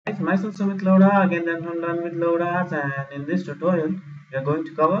Guys, myself Sumit Loda, again I'm done with Lodas, and in this tutorial we are going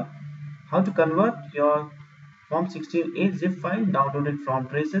to cover how to convert your Form 16A zip file downloaded from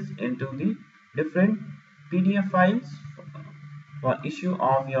traces into the different PDF files for issue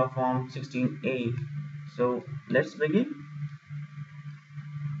of your Form 16A. So let's begin.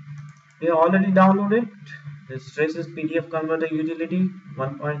 We have already downloaded this traces PDF converter utility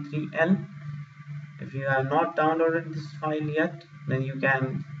 1.3L. If you have not downloaded this file yet, then you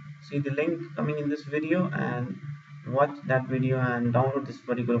can see the link coming in this video and watch that video and download this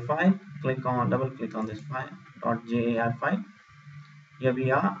particular file. Double click on this file .jar file. Here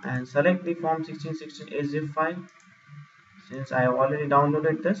we are, and select the form 1616 zip file. Since I have already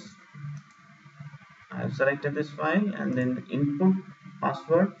downloaded this, I have selected this file, and then the input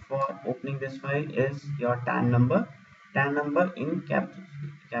password for opening this file is your TAN number. TAN number in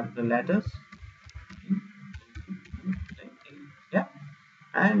capital letters. Yeah,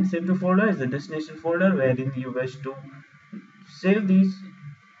 and save to folder is the destination folder wherein you wish to save these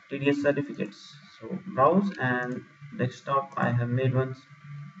TDS certificates. So browse, and desktop I have made one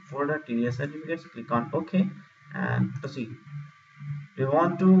folder TDS certificates. Click on OK and proceed. Do you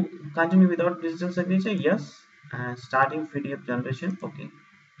want to continue without digital signature? Yes. And starting PDF generation. Okay,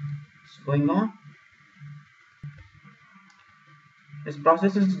 it's going on. This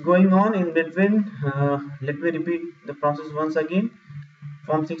process is going on in between. Let me repeat the process once again.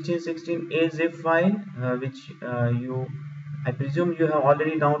 Form 1616 zip file, which I presume you have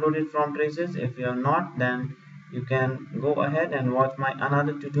already downloaded from traces. If you have not, then you can go ahead and watch my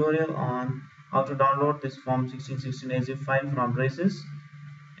another tutorial on how to download this Form 1616 zip file from traces.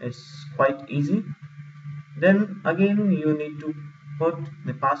 It's quite easy. Then again you need to put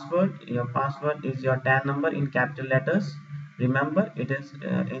the password. Your password is your TAN number in capital letters. Remember, it is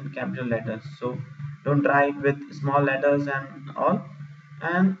in capital letters, so don't write with small letters and all.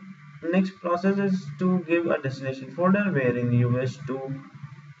 And next process is to give a destination folder wherein you wish to,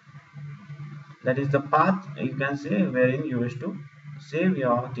 that is the path you can say, wherein you wish to save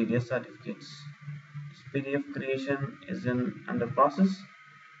your TDS certificates. PDF creation is in under process.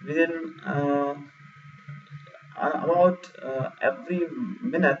 Within about every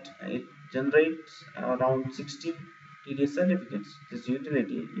minute it generates around 60 TDS certificates. This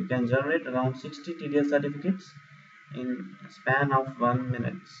utility, you can generate around 60 TDS certificates in a span of 1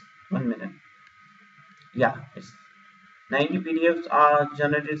 minute. Yeah, it's 90 PDFs are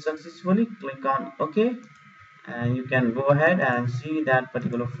generated successfully. Click on OK, and you can go ahead and see that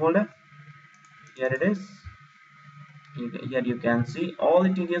particular folder. Here it is. Here you can see all the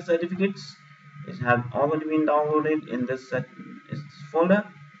TDS certificates. It have already been downloaded in this folder.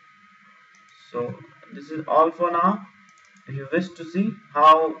 So this is all for now. If you wish to see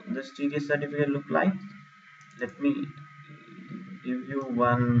how this TDS certificate look like, let me give you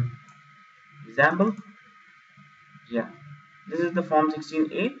one example. Yeah, this is the Form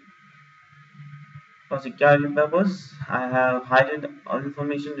 16A. For security purpose, I have hidden all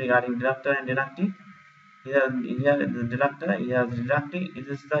information regarding deductor and deductee. Here is the deductor, here is the deductee. It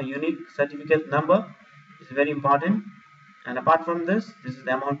is the unique certificate number. It's very important. And apart from this is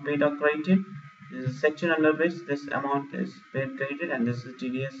the amount paid or credited. This is a section under which this amount is paid, credited, and this is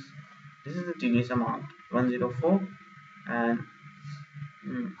TDS. This is the TDS amount 104, and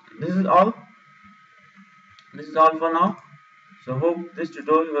this is all. This is all for now. So hope this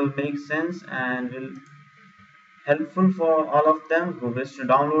tutorial will make sense and will helpful for all of them who wish to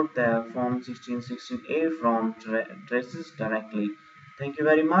download their Form 1616A from traces directly. Thank you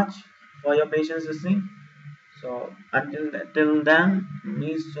very much for your patience listening. So until then,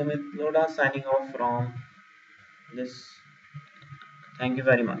 me Sumit Loda signing off from this. Thank you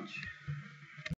very much.